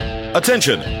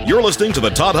Attention, you're listening to the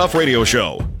Todd Huff Radio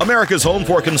Show, America's home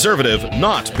for conservative,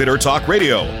 not bitter talk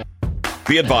radio.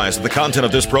 Be advised that the content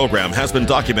of this program has been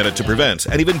documented to prevent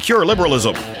and even cure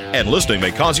liberalism, and listening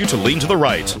may cause you to lean to the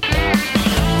right.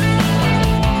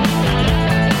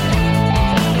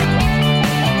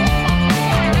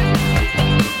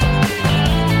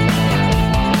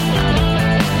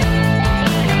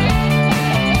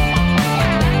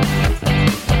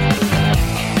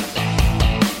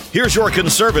 Here's your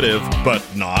conservative, but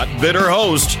not bitter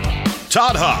host,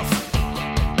 Todd Huff.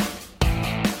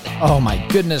 Oh my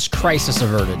goodness, crisis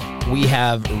averted. We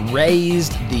have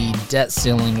raised the debt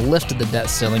ceiling, lifted the debt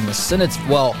ceiling. The Senate's,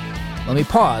 well, let me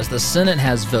pause. The Senate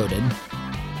has voted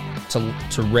to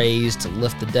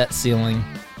lift the debt ceiling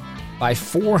by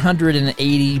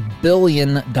 $480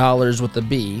 billion with a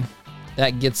B.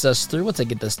 That gets us through, what's that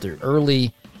get us through?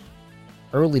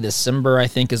 Early December, I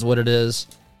think is what it is.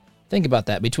 Think about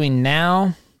that. Between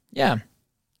now,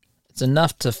 it's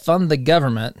enough to fund the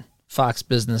government, Fox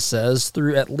Business says,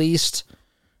 through at least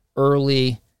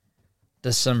early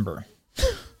December.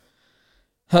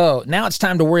 Oh, now it's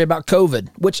time to worry about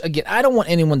COVID, which, again, I don't want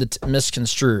anyone to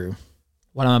misconstrue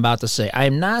what I'm about to say. I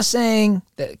am not saying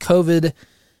that COVID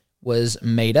was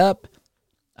made up.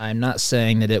 I'm not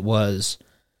saying that it was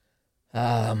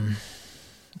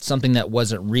something that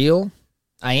wasn't real.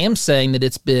 I am saying that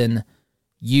it's been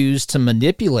used to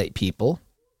manipulate people,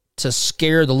 to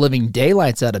scare the living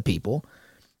daylights out of people.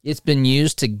 It's been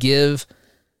used to give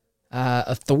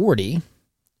authority,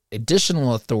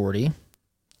 additional authority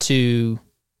to,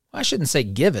 I shouldn't say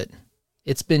give it.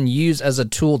 It's been used as a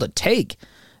tool to take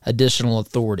additional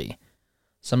authority.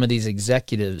 Some of these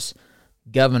executives,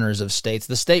 governors of states,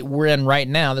 the state we're in right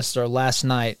now, this is our last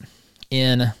night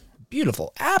in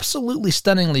beautiful, absolutely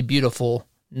stunningly beautiful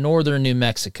northern New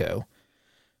Mexico.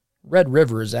 Red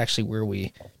River is actually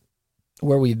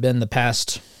where we've been the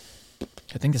past.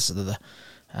 I think this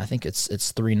is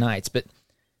it's 3 nights, but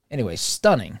anyway,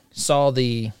 stunning. Saw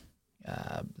the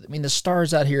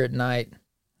stars out here at night,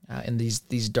 and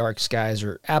these dark skies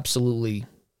are absolutely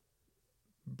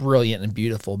brilliant and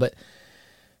beautiful. But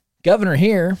governor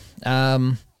here,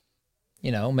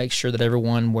 make sure that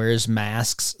everyone wears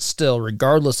masks still,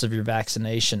 regardless of your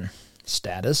vaccination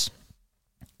status.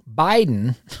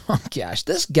 Biden, oh gosh,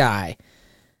 this guy,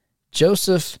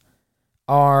 Joseph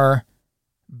R.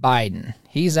 Biden,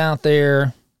 he's out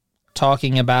there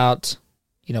talking about,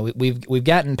 we've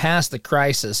gotten past the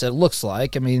crisis. It looks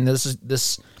like. I mean,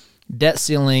 this debt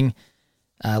ceiling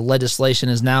legislation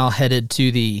is now headed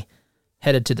to the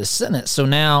Senate. So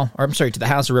now, to the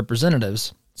House of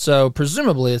Representatives. So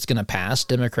presumably it's going to pass.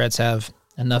 Democrats have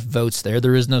enough votes there.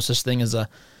 There is no such thing as a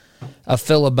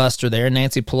filibuster there.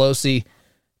 Nancy Pelosi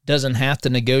doesn't have to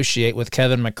negotiate with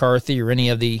Kevin McCarthy or any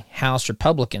of the House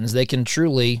Republicans. They can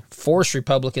truly force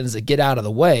Republicans to get out of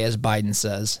the way, as Biden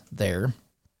says there.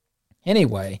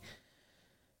 Anyway,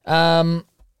 Biden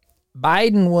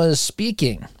was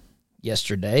speaking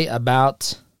yesterday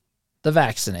about the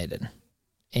vaccinated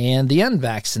and the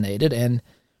unvaccinated and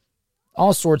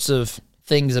all sorts of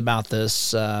things about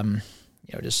this,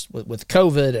 just with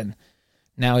COVID, and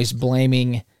now he's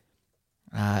blaming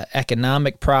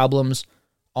economic problems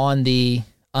on the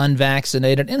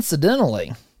unvaccinated. Incidentally,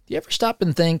 do you ever stop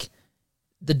and think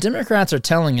the Democrats are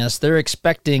telling us they're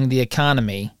expecting the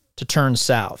economy to turn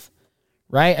south,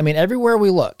 right? I mean, everywhere we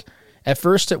look. At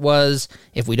first it was,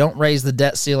 if we don't raise the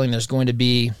debt ceiling, there's going to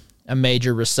be a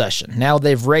major recession. Now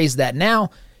they've raised that. Now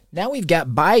we've got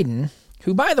Biden,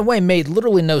 who, by the way, made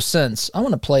literally no sense. I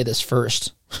want to play this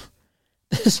first.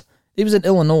 He was in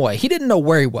Illinois. He didn't know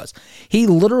where he was. He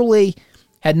literally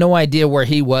had no idea where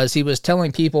he was. He was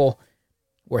telling people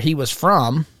where he was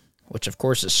from, which, of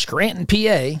course, is Scranton,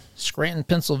 PA, Scranton,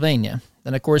 Pennsylvania.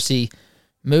 Then, of course, he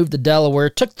moved to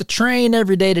Delaware, took the train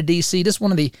every day to D.C., just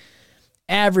one of the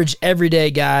average,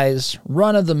 everyday guys,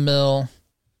 run-of-the-mill,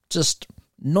 just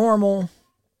normal,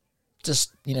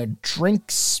 just,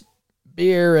 drinks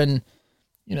beer and,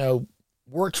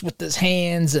 works with his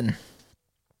hands, and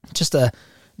just a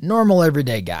normal,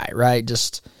 everyday guy, right?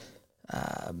 Just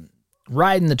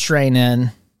riding the train in,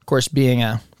 of course, being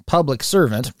a public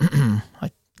servant. I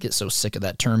get so sick of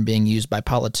that term being used by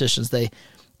politicians. They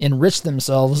enrich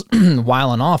themselves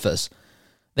while in office.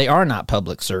 They are not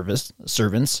public servants.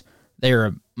 They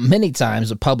are many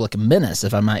times a public menace,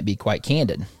 if I might be quite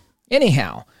candid.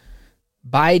 Anyhow,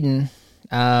 Biden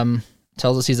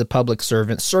tells us he's a public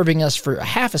servant, serving us for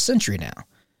half a century now.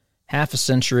 Half a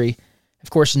century. Of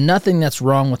course, nothing that's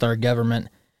wrong with our government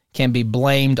can be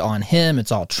blamed on him.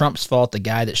 It's all Trump's fault, the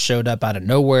guy that showed up out of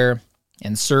nowhere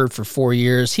and served for 4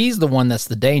 years. He's the one that's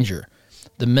the danger,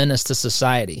 the menace to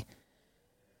society.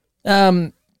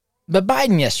 But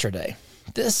Biden yesterday,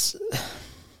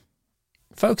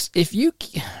 folks, if you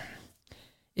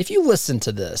listen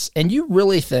to this and you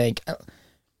really think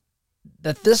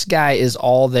that this guy is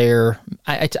all there,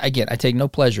 I take no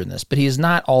pleasure in this, but he is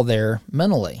not all there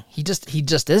mentally. He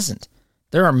just isn't.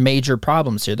 There are major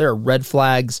problems here. There are red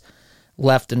flags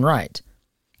left and right.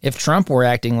 If Trump were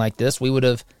acting like this, we would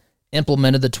have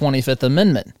implemented the 25th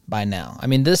Amendment by now. I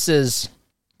mean, this is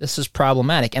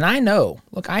problematic. And I know,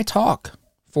 look, I talk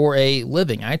for a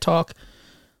living. I talk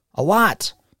a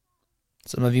lot.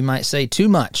 Some of you might say too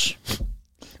much.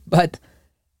 But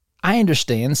I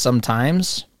understand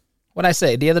sometimes what I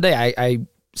say. The other day, I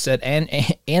said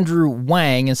Andrew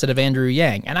Wang instead of Andrew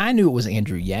Yang. And I knew it was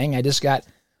Andrew Yang. I just got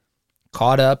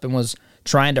caught up and was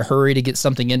trying to hurry to get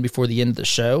something in before the end of the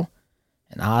show.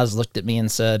 And Oz looked at me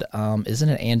and said, isn't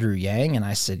it Andrew Yang? And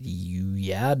I said,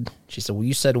 yeah. She said, well,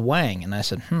 you said Wang. And I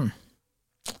said,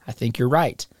 I think you're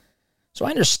right. So I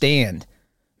understand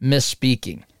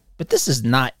misspeaking, but this is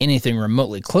not anything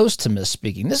remotely close to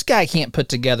misspeaking. This guy can't put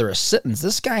together a sentence.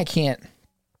 This guy can't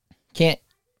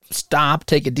stop,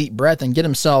 take a deep breath, and get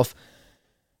himself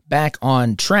back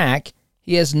on track.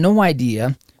 He has no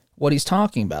idea what he's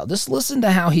talking about. Just listen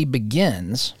to how he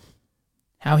begins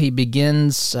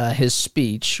his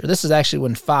speech. This is actually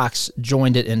when Fox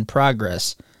joined it in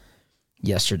progress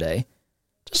yesterday.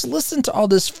 Just listen to all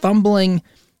this fumbling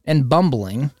and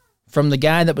bumbling from the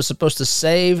guy that was supposed to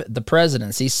save the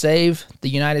presidency, save the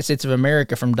United States of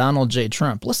America from Donald J.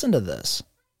 Trump. Listen to this.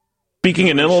 Speaking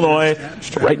in Illinois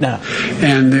right now.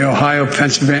 And the Ohio,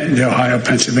 Pennsylvania, I'm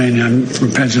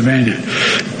from Pennsylvania.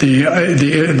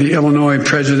 The Illinois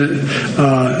president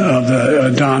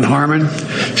of Don Harmon,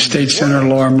 State Senator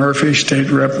Laura Murphy, State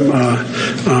Rep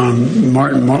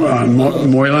Martin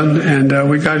Moylan, and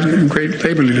we got great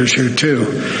labor leaders here too.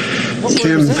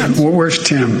 Tim, where's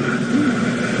Tim?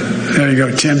 There you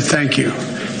go, Tim. Thank you.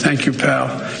 Thank you, pal.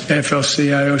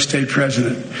 AFL-CIO State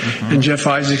President. Mm-hmm. And Jeff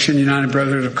Isaacson, United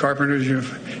Brotherhood of Carpenters,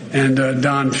 and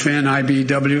Don Finn,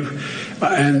 IBW,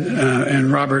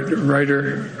 and Robert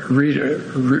Reiter,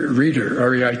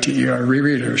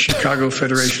 R-E-I-T-E-R, Chicago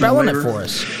Federation of Labor. Spelling it for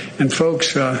us. And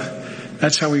folks,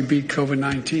 that's how we beat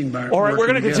COVID-19 by all right, we're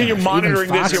going to continue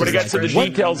monitoring this here when it gets to the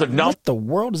details of what the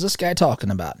world is this guy talking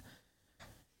about?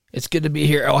 It's good to be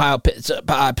here, Ohio,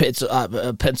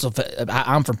 Pennsylvania.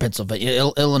 I'm from Pennsylvania,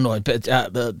 Illinois.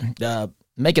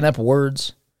 Making up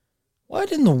words.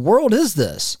 What in the world is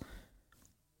this?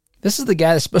 This is the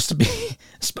guy that's supposed to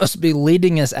be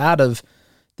leading us out of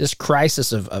this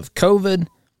crisis of COVID,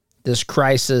 this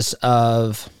crisis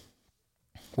of,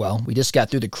 well, we just got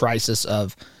through the crisis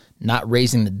of not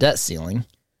raising the debt ceiling,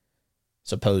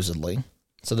 supposedly,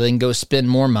 so they can go spend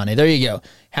more money. There you go.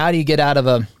 How do you get out of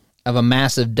a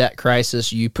massive debt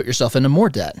crisis? You put yourself into more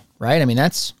debt, right? I mean,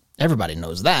 everybody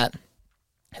knows that.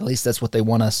 At least that's what they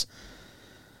want us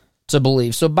to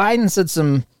believe. So Biden said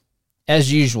some,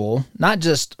 as usual, not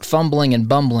just fumbling and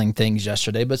bumbling things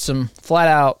yesterday, but some flat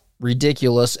out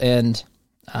ridiculous and,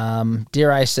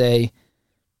 dare I say,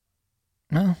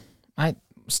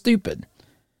 stupid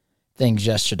things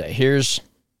yesterday. Here's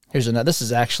another. This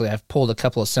is actually, I've pulled a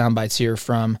couple of sound bites here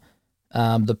from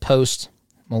the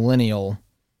Post-Millennial.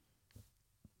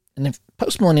 And if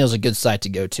Post-Millennial is a good site to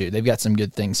go to. They've got some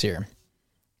good things here.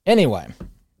 Anyway,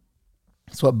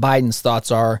 that's what Biden's thoughts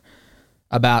are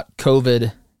about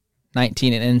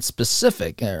COVID-19 and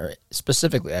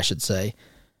specifically, I should say,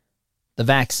 the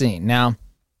vaccine. Now,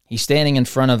 he's standing in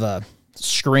front of a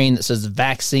screen that says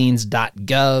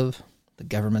vaccines.gov. The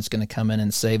government's going to come in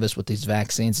and save us with these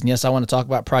vaccines. And yes, I want to talk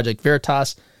about Project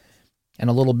Veritas in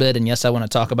a little bit. And yes, I want to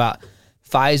talk about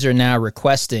Pfizer now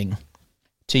requesting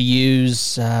to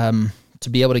use, to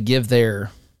be able to give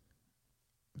their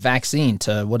vaccine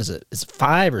to, what is it? Is it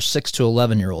 5 or 6 to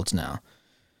 11-year-olds now?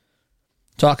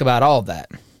 Talk about all of that.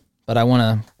 But I want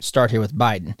to start here with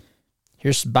Biden.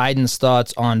 Here's Biden's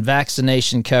thoughts on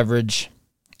vaccination coverage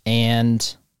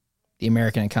and the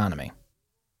American economy.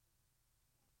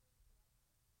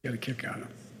 Got a kick out of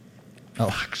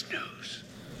Fox News.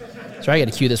 So I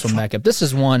got to cue this one back up. This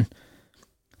is one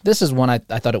I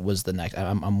thought it was the next.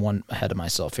 I'm one ahead of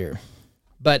myself here.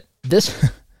 But this,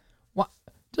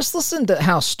 just listen to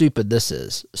how stupid this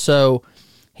is. So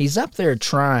he's up there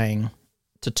trying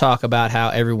to talk about how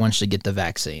everyone should get the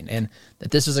vaccine and that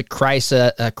this is a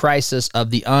crisis of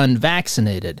the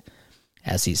unvaccinated,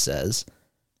 as he says,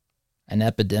 an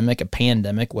epidemic, a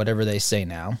pandemic, whatever they say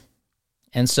now.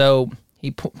 And so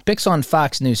he picks on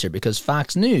Fox News here because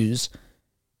Fox News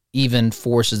even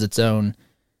forces its own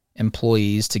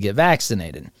employees to get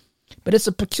vaccinated. But it's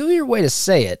a peculiar way to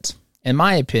say it, in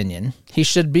my opinion. He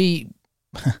should be,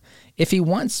 if he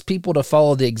wants people to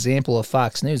follow the example of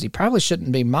Fox News, he probably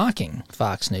shouldn't be mocking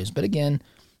Fox News. But again,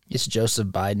 it's Joseph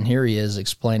Biden. Here he is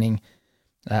explaining,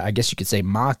 I guess you could say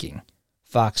mocking,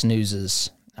 Fox News's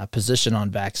position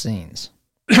on vaccines.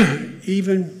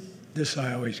 Even this,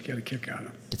 I always get a kick out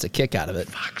of. It's a kick out of it.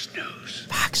 Fox News.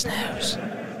 Fox News.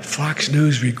 Fox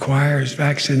News requires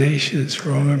vaccinations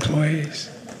for all employees.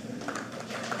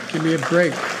 Give me a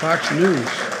break. Fox News.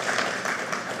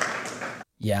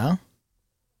 Yeah.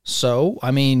 So,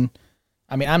 I mean,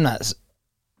 I'm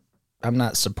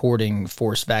not supporting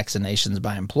forced vaccinations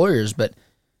by employers, but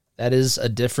that is a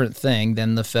different thing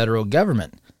than the federal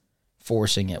government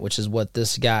forcing it, which is what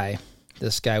this guy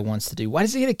wants to do. Why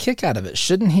does he get a kick out of it?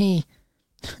 Shouldn't he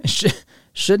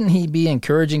be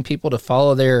encouraging people to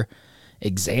follow their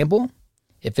example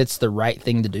if it's the right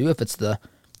thing to do, if it's the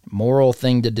moral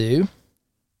thing to do?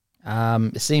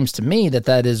 It seems to me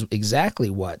that is exactly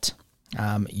what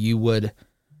you would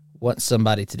want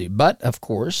somebody to do. But of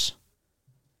course,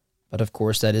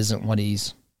 that isn't what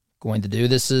he's going to do.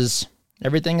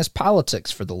 Everything is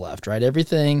politics for the left, right?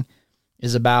 Everything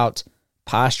is about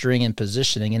posturing and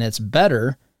positioning, and it's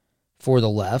better for the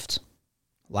left,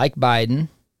 like Biden,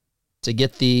 to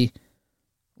get the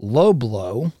low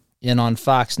blow in on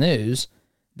Fox News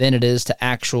than it is to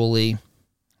actually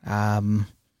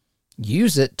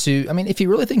use it to, if he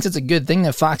really thinks it's a good thing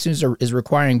that Fox News is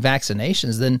requiring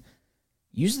vaccinations, then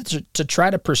use it to try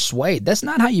to persuade. That's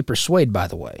not how you persuade, by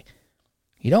the way.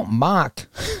 You don't mock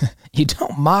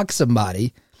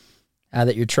somebody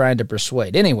that you're trying to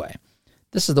persuade. Anyway,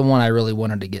 this is the one I really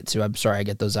wanted to get to. I'm sorry I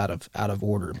get those out of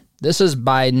order. This is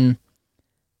Biden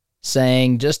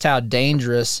saying just how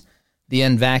dangerous the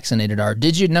unvaccinated are.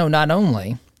 Did you know not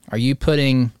only are you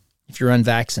putting, if you're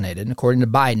unvaccinated, according to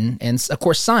Biden, and of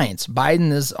course science,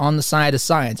 Biden is on the side of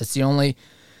science. It's the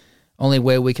only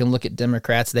way we can look at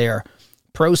Democrats. They are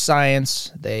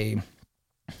pro-science. They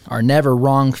are never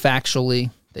wrong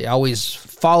factually. They always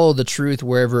follow the truth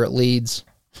wherever it leads.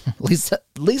 At least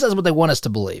that's what they want us to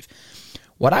believe.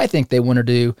 What I think they want to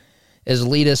do is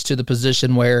lead us to the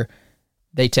position where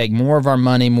they take more of our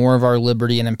money, more of our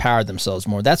liberty, and empower themselves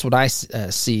more. That's what I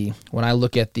see when I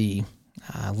look at the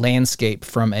landscape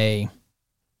from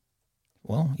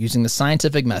using the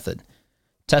scientific method,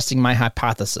 testing my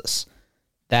hypothesis.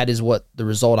 That is what the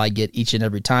result I get each and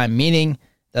every time, meaning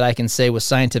that I can say with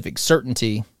scientific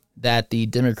certainty that the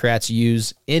Democrats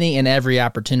use any and every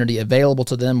opportunity available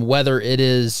to them, whether it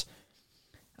is,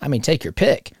 take your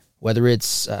pick, whether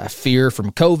it's fear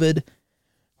from COVID,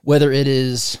 whether it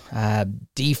is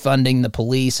defunding the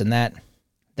police and that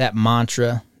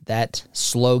mantra, that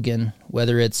slogan,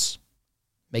 whether it's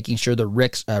making sure the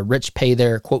rich pay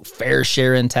their, quote, fair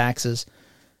share in taxes,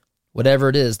 whatever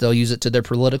it is, they'll use it to their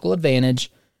political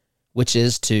advantage, which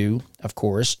is to, of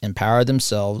course, empower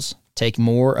themselves, take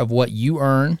more of what you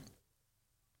earn,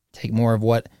 take more of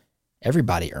what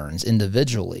everybody earns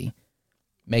individually,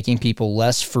 making people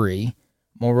less free,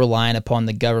 more reliant upon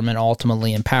the government,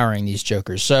 ultimately empowering these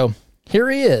jokers. So here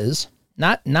he is,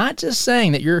 not just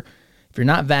saying that if you're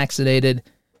not vaccinated,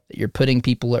 that you're putting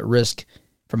people at risk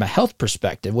from a health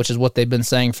perspective, which is what they've been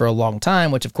saying for a long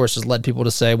time, which of course has led people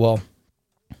to say, well,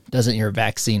 doesn't your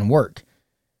vaccine work?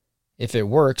 If it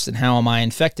works, then how am I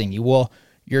infecting you? Well,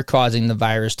 you're causing the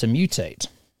virus to mutate.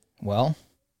 Well,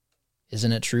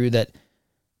 isn't it true that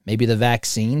maybe the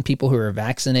vaccine, people who are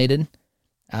vaccinated,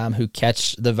 who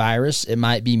catch the virus, it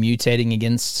might be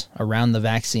mutating around the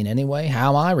vaccine anyway? How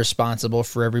am I responsible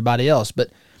for everybody else? But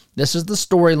this is the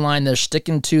storyline. They're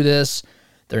sticking to this.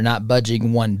 They're not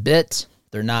budging one bit.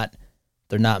 They're not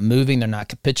moving. They're not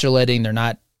capitulating. They're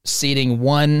not ceding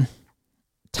one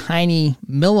tiny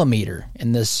millimeter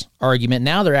in this argument.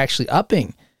 Now they're actually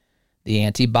upping the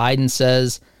ante. Biden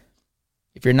says,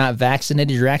 if you're not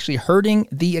vaccinated, you're actually hurting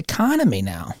the economy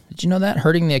now. Did you know that?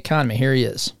 Hurting the economy. Here he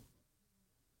is.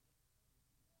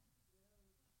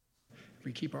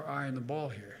 We keep our eye on the ball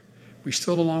here. We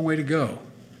still have a long way to go.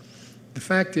 The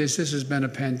fact is, this has been a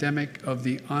pandemic of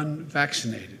the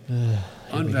unvaccinated.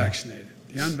 Unvaccinated.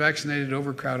 The unvaccinated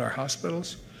overcrowd our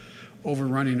hospitals,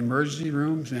 overrunning emergency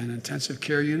rooms and intensive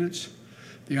care units.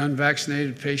 The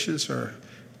unvaccinated patients are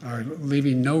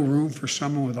leaving no room for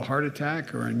someone with a heart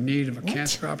attack or in need of a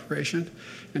cancer operation,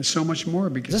 and so much more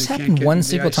because they can't get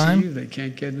into the ICU, they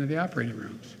can't get into the operating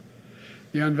rooms.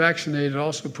 The unvaccinated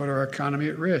also put our economy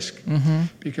at risk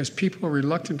because people are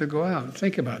reluctant to go out.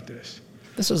 Think about this.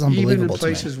 This is unbelievable. Even in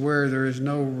places where there is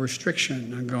no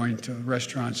restriction on going to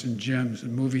restaurants and gyms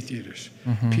and movie theaters,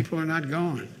 people are not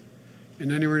going.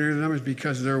 And anywhere near the numbers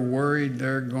because they're worried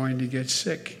they're going to get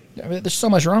sick. There's so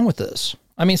much wrong with this.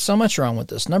 So much wrong with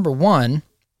this. Number one,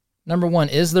 Number one,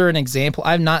 is there an example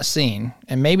I've not seen,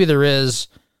 and maybe there is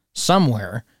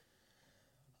somewhere,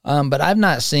 but I've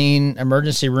not seen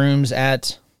emergency rooms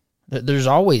there's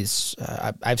always,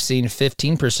 I've seen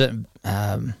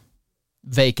 15%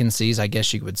 vacancies, I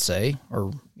guess you would say,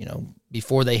 or,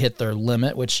 before they hit their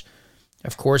limit, which,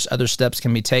 of course, other steps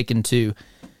can be taken to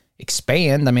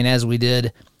expand. I mean, as we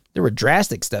did, there were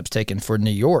drastic steps taken for New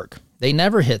York. They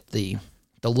never hit the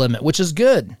limit, which is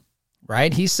good,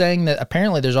 right? He's saying that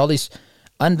apparently there's all these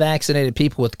unvaccinated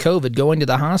people with COVID going to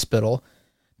the hospital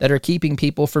that are keeping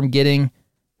people from getting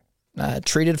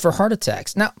treated for heart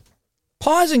attacks. Now,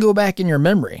 pause and go back in your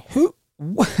memory.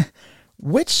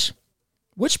 Which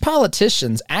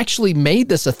politicians actually made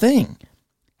this a thing?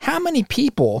 How many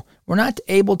people were not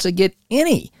able to get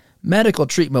any medical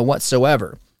treatment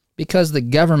whatsoever because the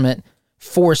government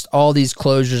forced all these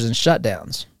closures and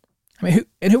shutdowns? I mean,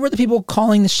 who were the people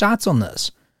calling the shots on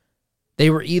this?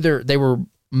 They were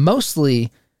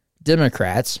mostly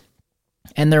Democrats,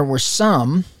 and there were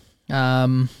some,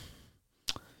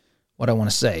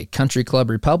 country club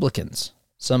Republicans,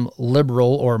 some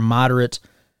liberal or moderate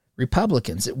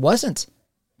Republicans. It wasn't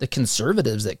the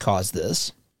conservatives that caused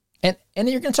this. And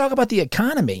you're going to talk about the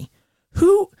economy.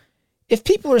 If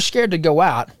people are scared to go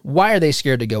out, why are they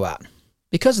scared to go out?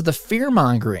 Because of the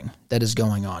fear-mongering that is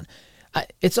going on.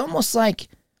 It's almost like,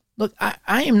 look,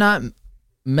 I am not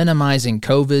minimizing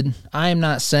COVID. I am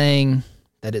not saying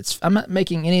that I'm not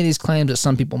making any of these claims that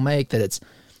some people make, that it's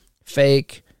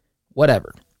fake,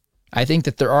 whatever. I think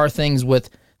that there are things with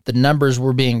the numbers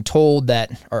we're being told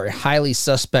that are highly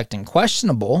suspect and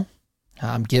questionable,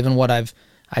 given what I've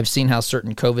seen how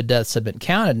certain COVID deaths have been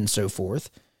counted and so forth.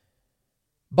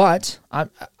 But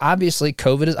obviously,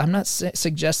 COVID is, I'm not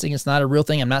suggesting it's not a real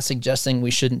thing. I'm not suggesting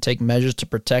we shouldn't take measures to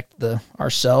protect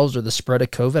ourselves or the spread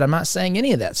of COVID. I'm not saying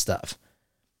any of that stuff.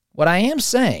 What I am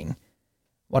saying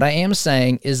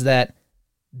is that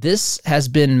this has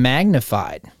been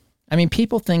magnified. I mean,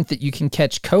 people think that you can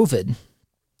catch COVID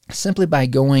simply by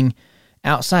going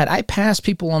outside. I pass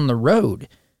people on the road.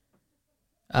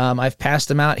 I've passed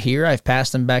them out here. I've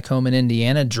passed them back home in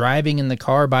Indiana, driving in the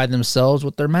car by themselves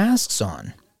with their masks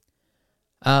on.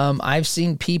 I've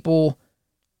seen people,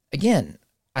 again,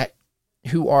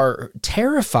 who are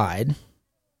terrified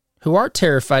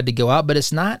to go out, but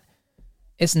it's not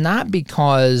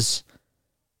because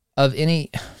of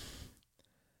any.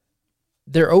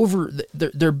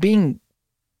 They're being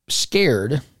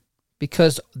scared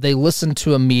because they listen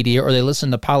to a media or they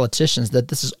listen to politicians that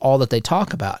this is all that they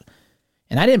talk about.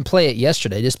 And I didn't play it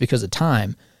yesterday just because of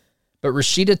time, but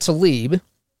Rashida Tlaib,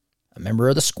 a member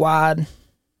of the squad,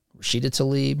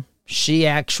 she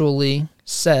actually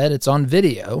said, it's on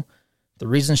video, the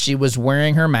reason she was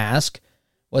wearing her mask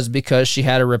was because she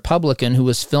had a Republican who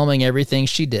was filming everything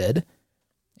she did,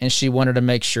 and she wanted to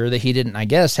make sure that he didn't, I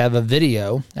guess, have a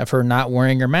video of her not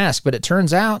wearing her mask. But it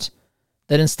turns out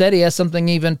that instead he has something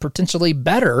even potentially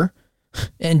better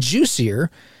and juicier,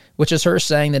 which is her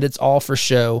saying that it's all for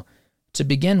show to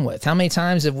begin with. How many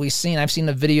times have we seen, I've seen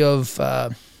a video of, I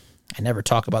never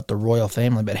talk about the royal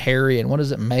family, but Harry and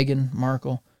Meghan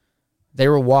Markle? They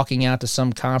were walking out to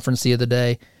some conference the other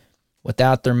day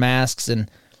without their masks, and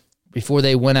before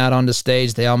they went out on the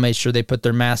stage, they all made sure they put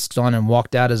their masks on and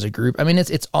walked out as a group. I mean,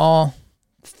 it's all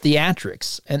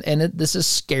theatrics, and this has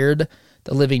scared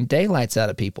the living daylights out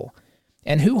of people.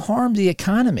 And who harmed the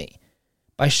economy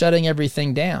by shutting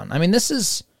everything down? I mean, this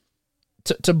is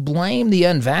to blame the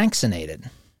unvaccinated.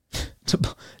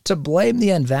 To blame the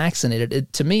unvaccinated,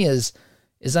 it, to me, is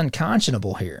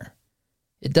unconscionable here.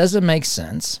 It doesn't make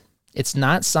sense. It's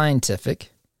not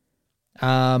scientific.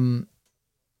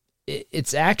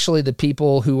 It's actually the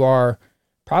people who are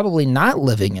probably not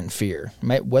living in fear.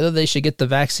 Whether they should get the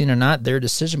vaccine or not, their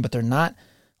decision, but they're not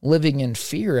living in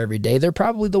fear every day. They're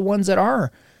probably the ones that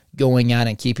are going out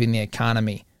and keeping the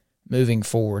economy moving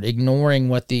forward, ignoring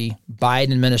what the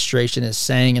Biden administration is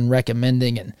saying and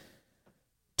recommending and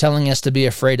telling us to be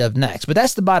afraid of next. But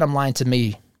that's the bottom line to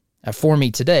me, for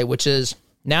me today, which is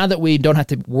now that we don't have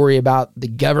to worry about the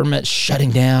government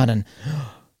shutting down and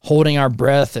holding our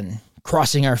breath and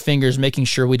crossing our fingers, making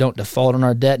sure we don't default on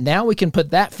our debt, now we can put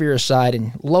that fear aside.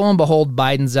 And lo and behold,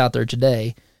 Biden's out there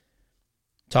today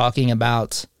talking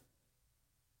about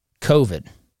COVID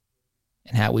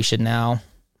and how we should now,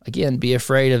 again, be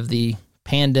afraid of the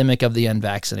pandemic of the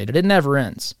unvaccinated. It never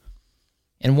ends.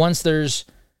 And once there's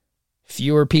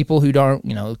fewer people who don't,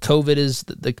 COVID is,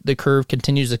 the curve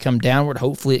continues to come downward.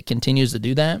 Hopefully it continues to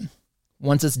do that.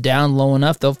 Once it's down low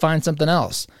enough, they'll find something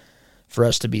else for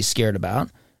us to be scared about.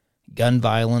 Gun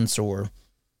violence or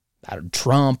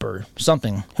Trump or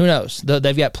something. Who knows?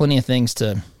 They've got plenty of things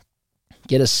to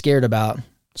get us scared about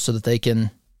so that they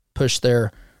can push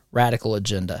their radical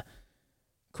agenda.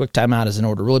 Quick timeout is in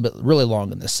order. Really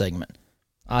long in this segment.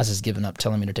 Oz has given up,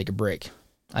 telling me to take a break.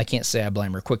 I can't say I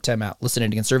blame her. Quick timeout.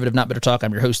 Listening to Conservative Not Bitter Talk.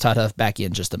 I'm your host, Todd Huff. Back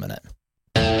in just a minute.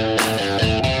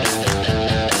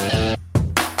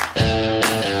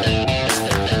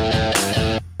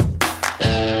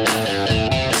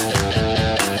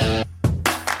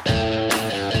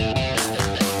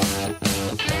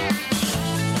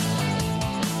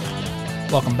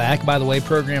 Welcome back. By the way,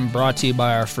 program brought to you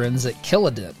by our friends at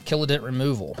Kilodent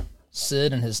Removal.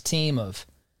 Sid and his team of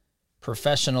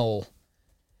professional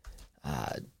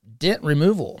dent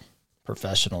removal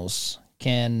professionals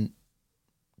can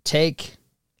take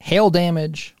hail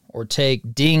damage or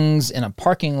take dings in a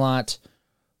parking lot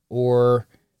or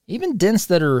even dents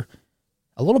that are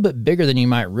a little bit bigger than you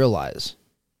might realize.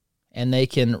 And they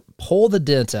can pull the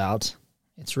dent out.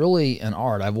 It's really an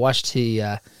art. I've watched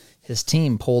his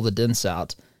team pull the dents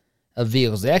out of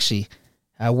vehicles. They actually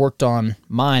worked on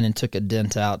mine and took a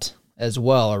dent out as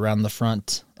well around the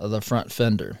front of the front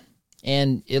fender.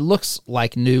 And it looks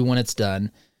like new when it's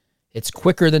done. It's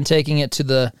quicker than taking it to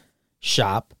the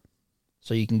shop,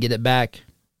 so you can get it back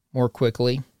more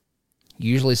quickly.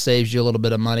 Usually saves you a little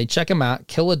bit of money. Check them out,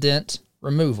 Kilodent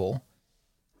Removal.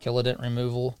 Kilodent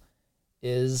Removal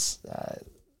is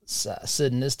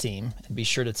Sid and his team. And be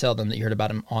sure to tell them that you heard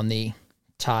about him on the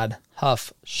Todd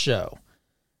Huff Show.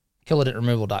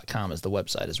 KilodentRemoval.com is the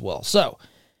website as well. So,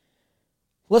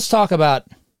 let's talk about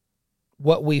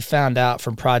what we found out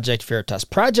from Project Veritas.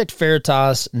 Project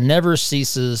Veritas never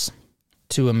ceases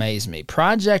to amaze me.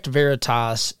 Project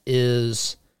Veritas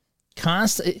is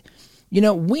constant. You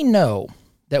know, we know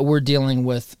that we're dealing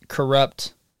with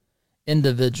corrupt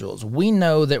individuals. We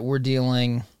know that we're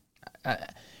dealing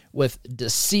with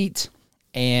deceit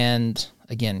and,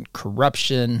 again,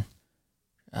 corruption.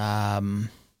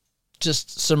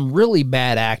 Just some really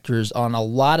bad actors on a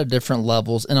lot of different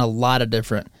levels in a lot of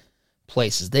different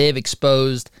places. They have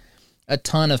exposed a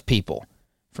ton of people,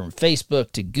 from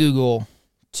Facebook to Google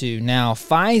to now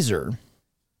Pfizer.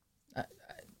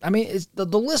 I mean, the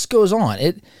list goes on.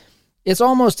 It's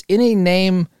almost any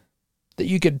name that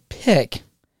you could pick,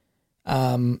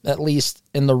 at least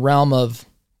in the realm of,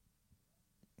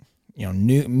 you know,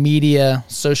 new media,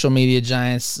 social media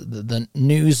giants, the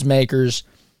newsmakers,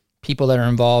 people that are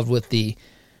involved with the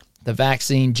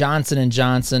vaccine, Johnson &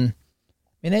 Johnson.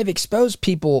 I mean, they've exposed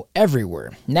people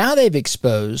everywhere. Now they've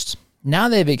exposed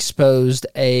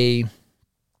a,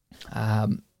 there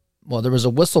was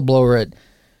a whistleblower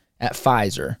at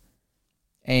Pfizer,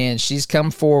 and she's come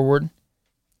forward,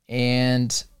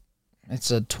 and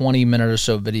it's a 20-minute or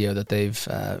so video that they've,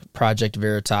 Project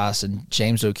Veritas and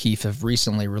James O'Keefe have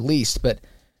recently released, but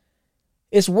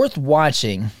it's worth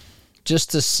watching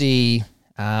just to see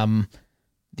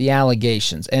the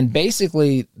allegations. And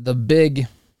basically the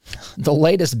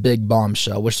latest big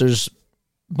bombshell, which there's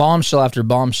bombshell after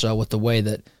bombshell with the way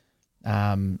that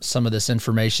some of this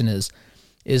information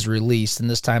is released, and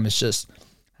this time it's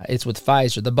with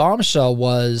Pfizer. The bombshell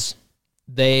was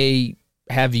they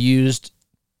have used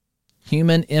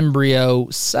human embryo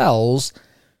cells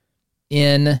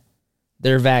in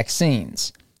their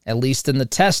vaccines, at least in the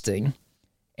testing,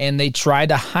 and they tried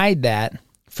to hide that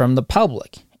from the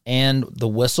public. And the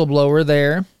whistleblower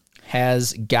there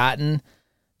has gotten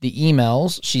the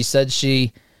emails. She said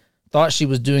she thought she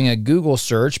was doing a Google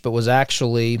search, but was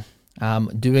actually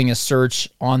doing a search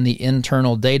on the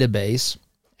internal database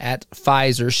at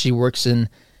Pfizer. She works in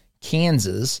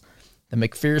Kansas, the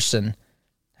McPherson,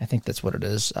 I think that's what it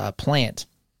is, plant.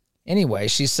 Anyway,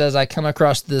 she says, I come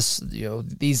across these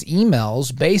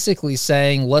emails basically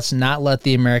saying, let's not let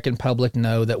the American public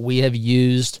know that we have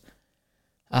used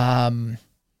human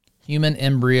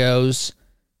embryo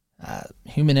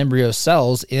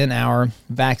cells in our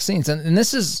vaccines. And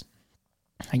this is,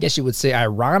 I guess you would say,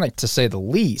 ironic to say the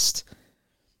least.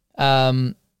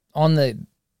 On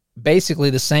basically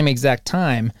the same exact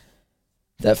time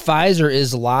that Pfizer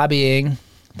is lobbying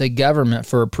the government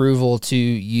for approval to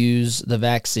use the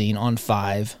vaccine on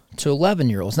 5 to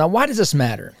 11-year-olds. Now, why does this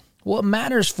matter? Well, it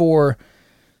matters for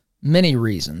many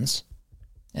reasons.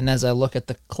 And as I look at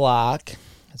the clock,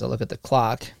 I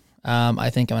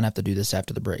think I'm going to have to do this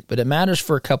after the break. But it matters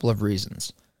for a couple of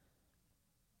reasons.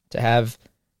 To have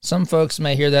some folks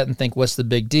may hear that and think, what's the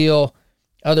big deal?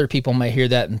 Other people may hear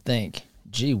that and think,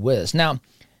 gee whiz. Now,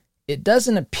 it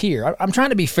doesn't appear, I'm trying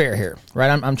to be fair here, right?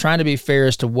 I'm trying to be fair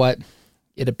as to what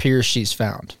it appears she's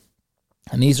found.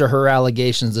 And these are her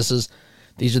allegations.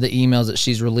 These are the emails that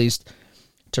she's released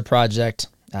to Project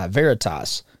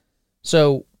Veritas.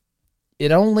 So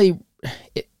it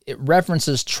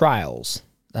references trials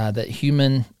that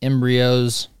human embryo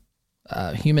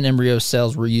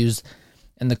cells were used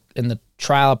in the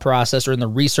trial process or in the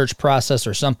research process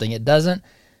or something.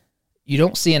 You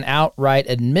don't see an outright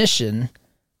admission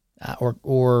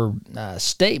or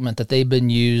statement that they've been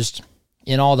used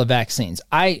in all the vaccines.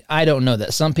 I don't know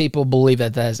that. Some people believe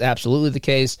that is absolutely the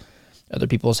case. Other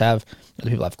people have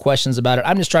questions about it.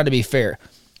 I'm just trying to be fair.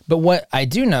 But what I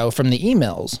do know from the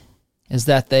emails is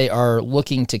that they are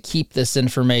looking to keep this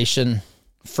information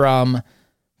from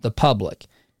the public.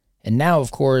 And now,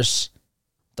 of course,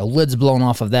 the lid's blown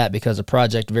off of that because of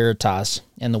Project Veritas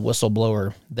and the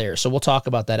whistleblower there. So we'll talk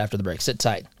about that after the break. Sit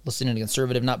tight. Listening to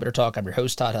Conservative Not Bitter Talk. I'm your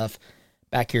host, Todd Huff.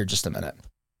 Back here in just a minute.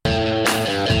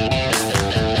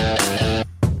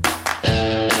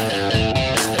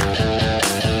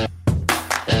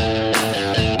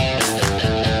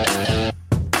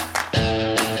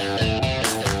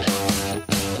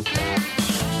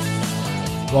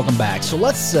 Welcome back. So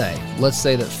let's say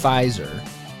that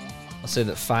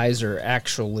Pfizer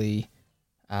actually,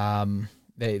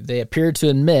 they appear to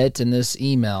admit in this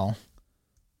email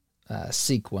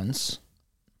sequence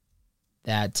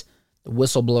that the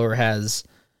whistleblower has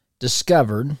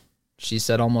discovered, she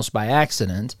said almost by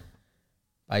accident,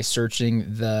 by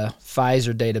searching the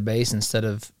Pfizer database instead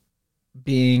of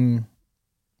being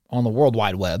on the World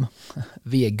Wide Web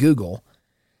via Google.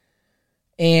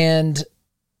 And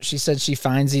she said she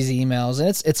finds these emails, and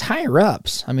it's higher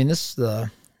ups. I mean, this is the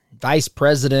vice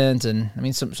president and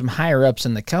some higher ups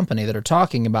in the company that are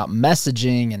talking about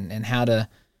messaging and how to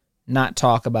not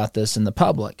talk about this in the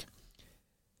public.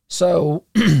 So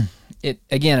it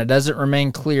doesn't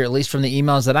remain clear, at least from the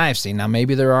emails that I've seen. Now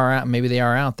maybe they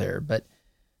are out there, but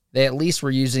they at least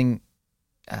were using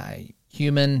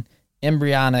human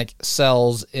embryonic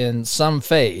cells in some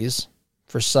phase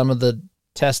for some of the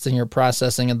testing or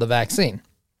processing of the vaccine.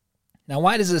 Now,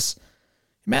 why does this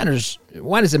matters?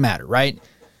 Why does it matter, right?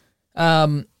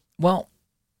 Well,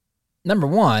 number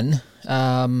one,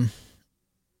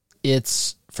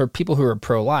 it's for people who are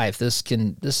pro-life. This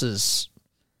is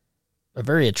a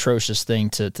very atrocious thing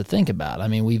to think about. I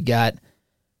mean, we've got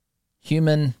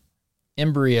human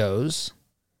embryos,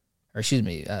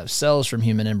 cells from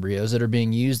human embryos that are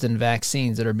being used in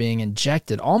vaccines that are being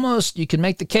injected. Almost, you can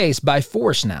make the case by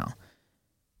force now,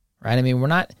 right? I mean, we're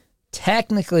not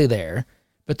technically there,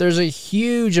 but there's a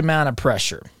huge amount of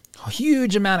pressure, a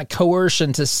huge amount of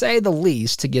coercion, to say the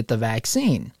least, to get the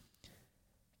vaccine.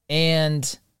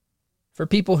 And for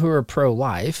people who are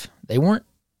pro-life, they weren't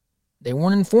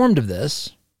informed of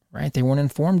this, right? They weren't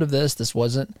informed of this. This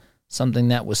wasn't something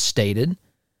that was stated.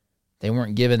 They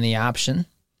weren't given the option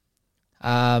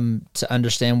to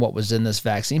understand what was in this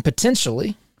vaccine.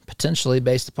 Potentially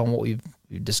based upon what we've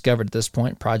discovered at this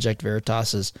point, Project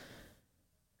Veritas has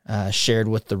shared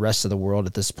with the rest of the world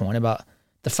at this point about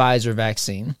the Pfizer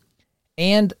vaccine.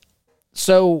 And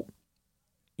so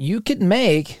you could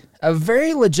make a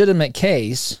very legitimate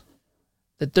case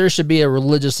that there should be a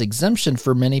religious exemption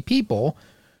for many people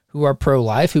who are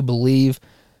pro-life, who believe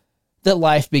that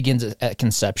life begins at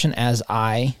conception, as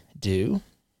I do.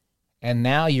 And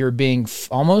now you're being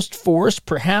almost forced,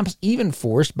 perhaps even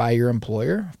forced by your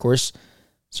employer. Of course,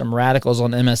 some radicals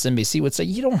on MSNBC would say,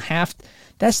 you don't have to,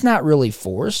 that's not really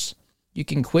force. You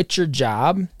can quit your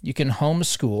job. You can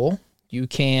homeschool. You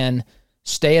can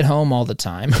stay at home all the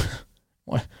time.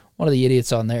 One of the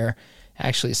idiots on there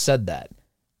actually said that,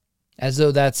 as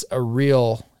though that's a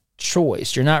real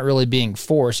choice. You're not really being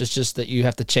forced. It's just that you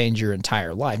have to change your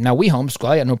entire life. Now, we homeschool.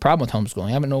 I got no problem with homeschooling.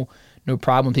 I have no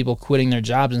problem with people quitting their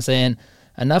jobs and saying,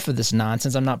 enough of this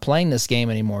nonsense. I'm not playing this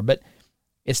game anymore. But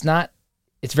it's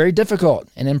very difficult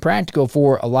and impractical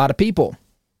for a lot of people.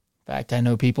 In fact, I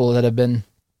know people that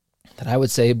I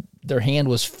would say their hand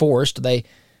was forced. They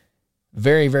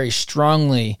very, very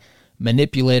strongly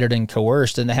manipulated and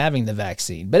coerced into having the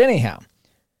vaccine. But anyhow,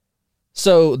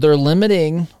 so they're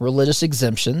limiting religious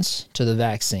exemptions to the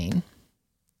vaccine.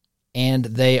 And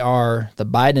the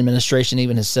Biden administration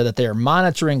even has said that they are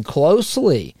monitoring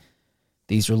closely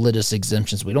these religious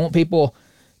exemptions. We don't want people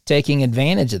taking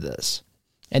advantage of this.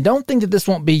 And don't think that this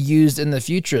won't be used in the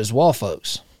future as well,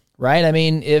 folks. Right? I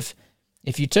mean, if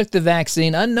you took the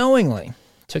vaccine unknowingly,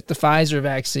 took the Pfizer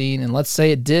vaccine, and let's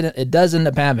say it does end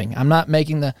up having, I'm not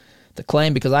making the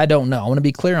claim because I don't know. I want to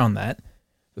be clear on that.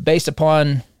 But based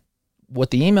upon what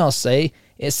the emails say,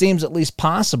 it seems at least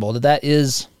possible that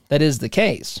is the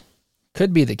case.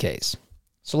 Could be the case.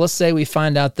 So let's say we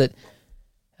find out that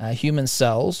human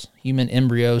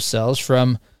embryo cells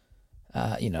from,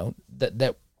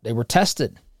 that they were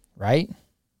tested, right,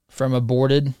 from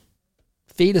aborted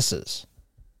fetuses.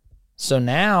 So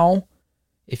now,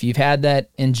 if you've had that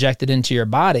injected into your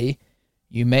body,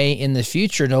 You may in the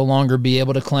future no longer be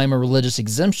able to claim a religious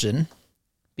exemption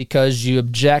because you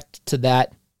object to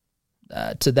that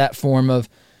form of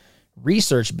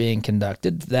research being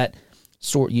conducted. That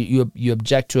sort you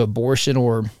object to abortion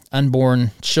or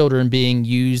unborn children being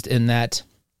used in that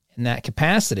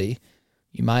capacity.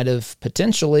 You might have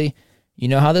potentially, you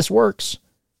know how this works,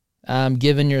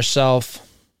 given yourself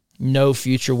no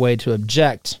future way to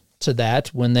object to that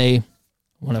when they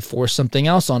want to force something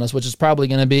else on us, which is probably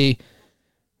going to be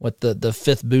what the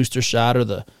fifth booster shot or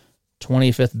the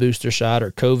 25th booster shot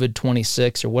or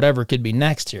COVID-26 or whatever could be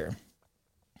next here.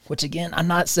 Which again, I'm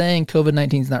not saying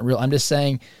COVID-19 is not real. I'm just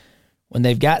saying when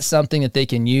they've got something that they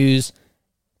can use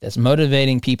that's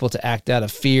motivating people to act out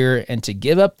of fear and to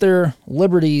give up their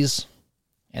liberties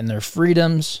and their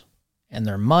freedoms and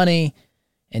their money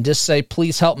and just say,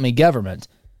 please help me, government.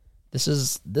 This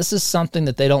is something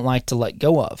that they don't like to let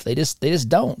go of. They just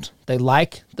don't. They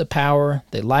like the power.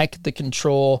 They like the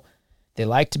control. They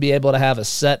like to be able to have a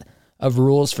set of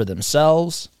rules for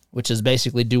themselves, which is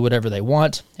basically do whatever they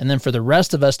want. And then for the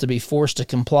rest of us to be forced to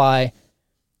comply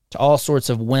to all sorts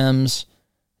of whims,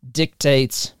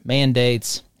 dictates,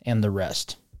 mandates, and the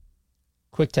rest.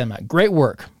 Quick timeout. Great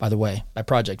work, by the way, by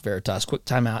Project Veritas. Quick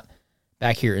timeout.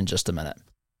 Back here in just a minute.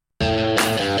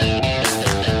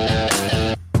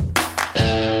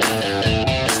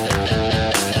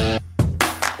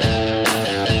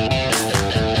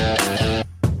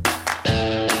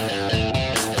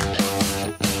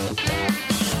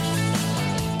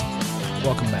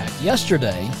 Welcome back.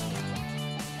 Yesterday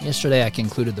I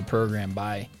concluded the program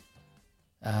by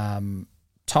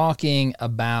talking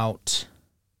about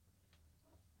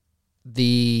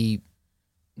the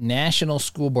National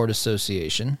School Boards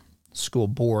Association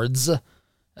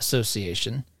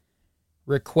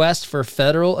request for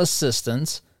federal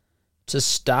assistance to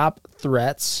stop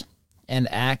threats and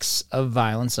acts of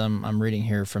violence. I'm reading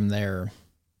here from their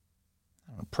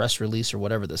press release or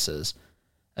whatever this is,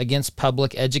 against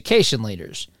public education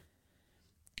leaders.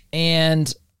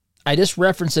 And I just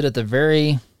referenced it at the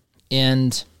very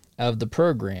end of the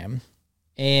program.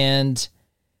 And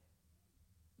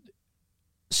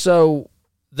so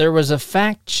there was a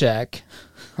fact check.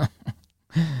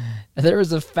 There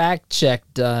was a fact check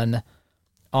done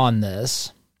on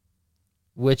this,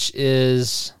 which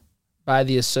is by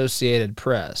the Associated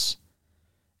Press.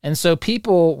 And so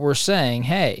people were saying,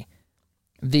 hey,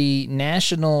 the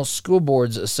National School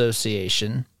Boards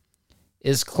Association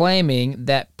is claiming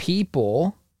that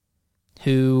people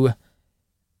who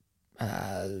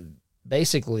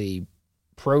basically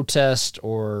protest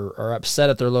or are upset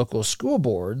at their local school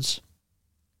boards,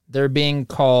 they're being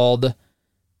called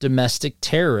domestic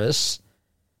terrorists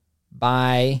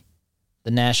by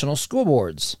the National School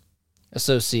Boards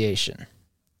Association.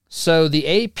 So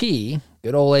the AP,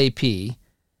 good old AP,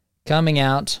 came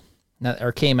out,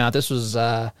 this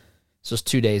was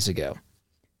 2 days ago,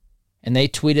 and they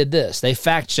tweeted this. They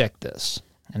fact-checked this,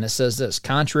 and it says this: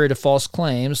 contrary to false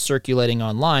claims circulating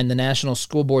online, the National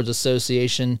School Boards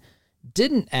Association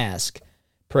didn't ask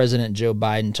President Joe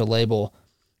Biden to label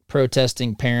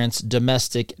protesting parents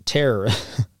domestic terror.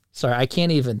 Sorry, I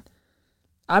can't even.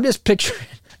 I'm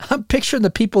picturing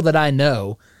the people that I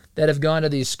know that have gone to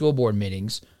these school board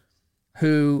meetings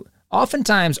who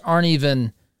oftentimes aren't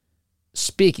even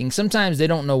speaking. Sometimes they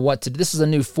don't know what to do. This is a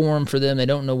new forum for them. They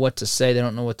don't know what to say. They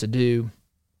don't know what to do.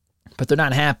 But they're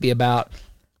not happy about,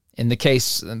 in the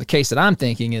case that I'm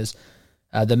thinking is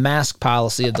the mask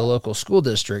policy of the local school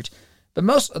district. But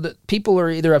most of the people are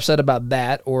either upset about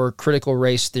that or critical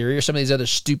race theory or some of these other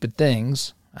stupid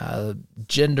things,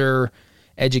 gender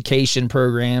education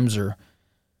programs or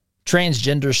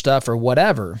transgender stuff or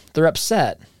whatever. They're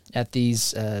upset at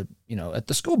these, at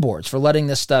the school boards for letting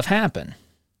this stuff happen.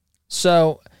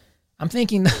 So I'm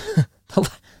thinking the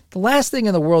last thing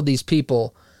in the world these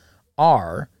people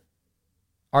are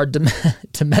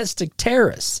domestic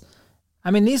terrorists.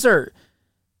 I mean, these are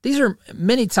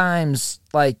many times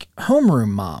like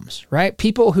homeroom moms, right?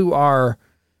 People who are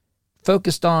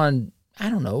focused on,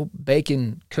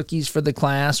 baking cookies for the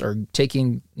class or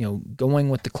taking, going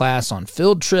with the class on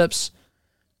field trips,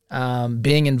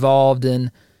 being involved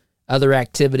in other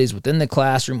activities within the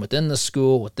classroom, within the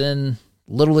school, within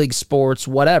Little League sports,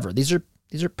 whatever. These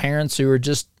are parents who are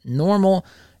just normal,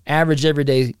 average,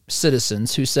 everyday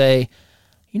citizens who say,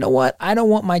 you know what? I don't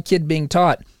want my kid being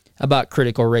taught about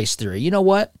critical race theory. You know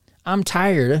what? I'm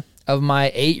tired of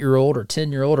my 8-year-old or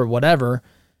 10-year-old or whatever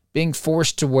being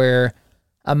forced to wear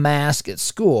a mask at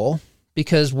school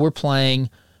because we're playing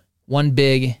one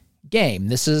big game.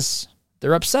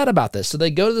 They're upset about this. So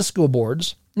they go to the school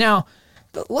boards. Now,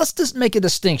 let's just make a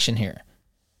distinction here.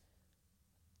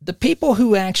 the people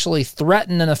who actually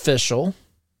threaten an official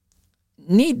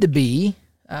need to be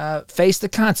face the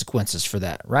consequences for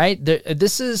that, right?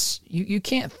 This is you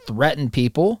can't threaten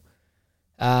people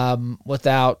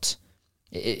without,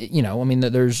 I mean,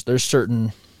 there's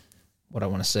certain, what I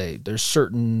want to say, there's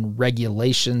certain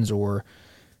regulations or,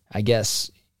 I guess,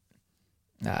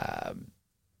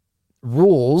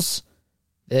 rules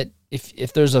that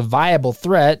if there's a viable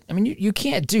threat, I mean, you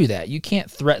can't do that. You can't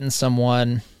threaten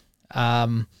someone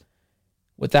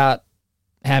without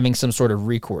having some sort of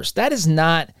recourse. That is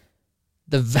not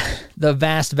the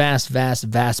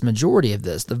vast majority of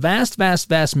this. The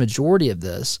vast majority of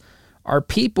this are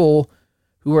people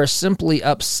who are simply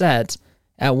upset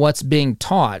at what's being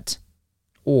taught,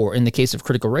 or in the case of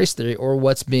critical race theory, or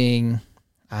what's being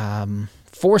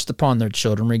forced upon their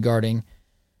children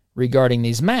regarding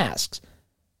these masks.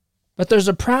 But there's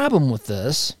a problem with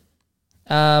this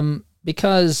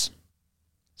because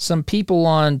some people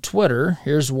on Twitter,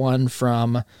 here's one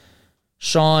from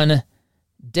Sean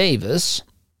Davis.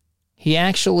 He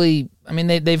actually, I mean,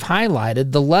 they've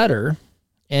highlighted the letter,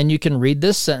 and you can read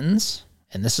this sentence,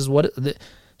 and this is what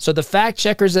so the fact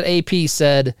checkers at AP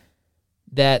said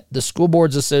that the School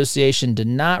Boards Association did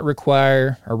not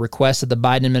require or request that the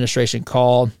Biden administration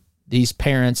call these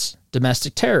parents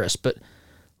domestic terrorists. But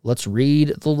let's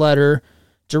read the letter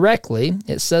directly.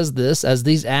 It says this: as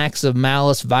these acts of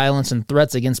malice, violence, and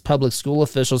threats against public school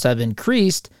officials have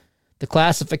increased, the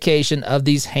classification of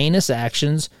these heinous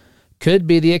actions could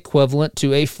be the equivalent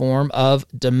to a form of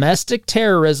domestic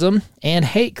terrorism and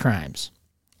hate crimes.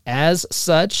 As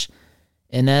such,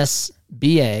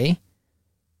 NSBA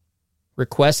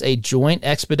requests a joint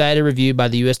expedited review by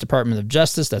the U.S. Department of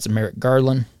Justice, that's Merrick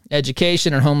Garland,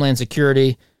 Education and Homeland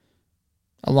Security,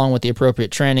 along with the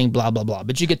appropriate training, blah, blah, blah.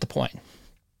 But you get the point.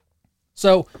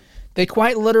 So they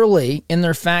quite literally, in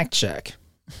their fact check,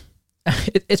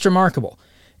 it's remarkable.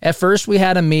 At first, we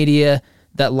had a media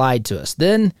that lied to us.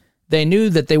 Then they knew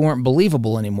that they weren't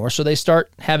believable anymore, so they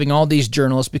start having all these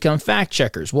journalists become fact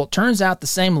checkers. Well, it turns out the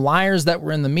same liars that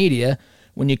were in the media,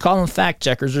 when you call them fact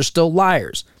checkers, are still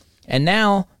liars. And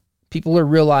now people are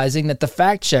realizing that the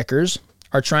fact checkers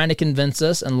are trying to convince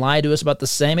us and lie to us about the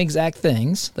same exact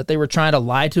things that they were trying to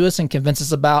lie to us and convince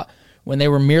us about when they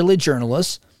were merely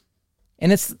journalists.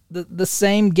 And it's the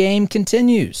same game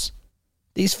continues.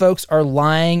 These folks are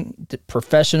lying,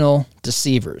 professional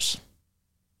deceivers.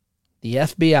 The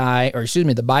FBI, or excuse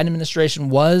me, the Biden administration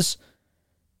was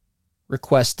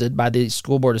requested by the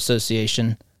School Board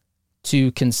Association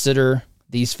to consider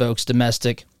these folks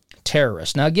domestic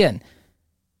terrorists. Now, again,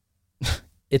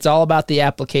 it's all about the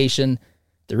application.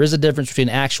 There is a difference between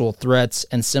actual threats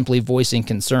and simply voicing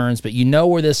concerns, but you know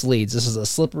where this leads. This is a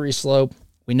slippery slope.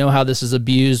 We know how this is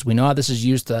abused. We know how this is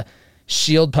used to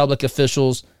shield public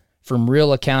officials from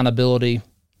real accountability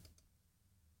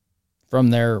from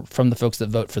the folks that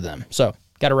vote for them. So,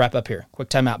 got to wrap up here. Quick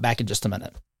timeout. Back in just a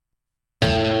minute.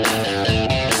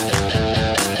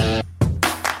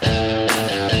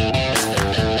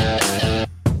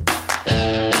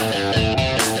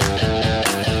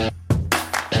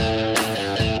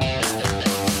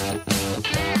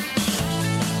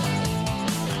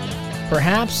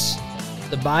 Perhaps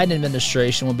the Biden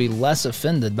administration will be less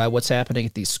offended by what's happening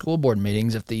at these school board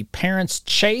meetings if the parents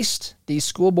chased these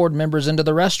school board members into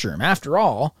the restroom. After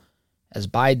all, as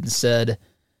Biden said,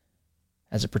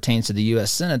 as it pertains to the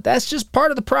U.S. Senate, that's just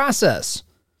part of the process.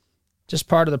 Just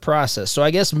part of the process. So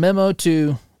I guess memo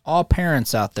to all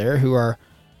parents out there who are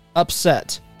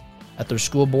upset at their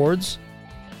school boards,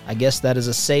 I guess that is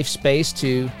a safe space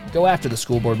to go after the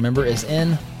school board member is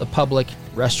in the public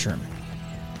restroom.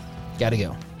 Gotta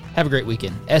go. Have a great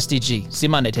weekend. SDG. See you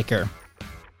Monday. Take care.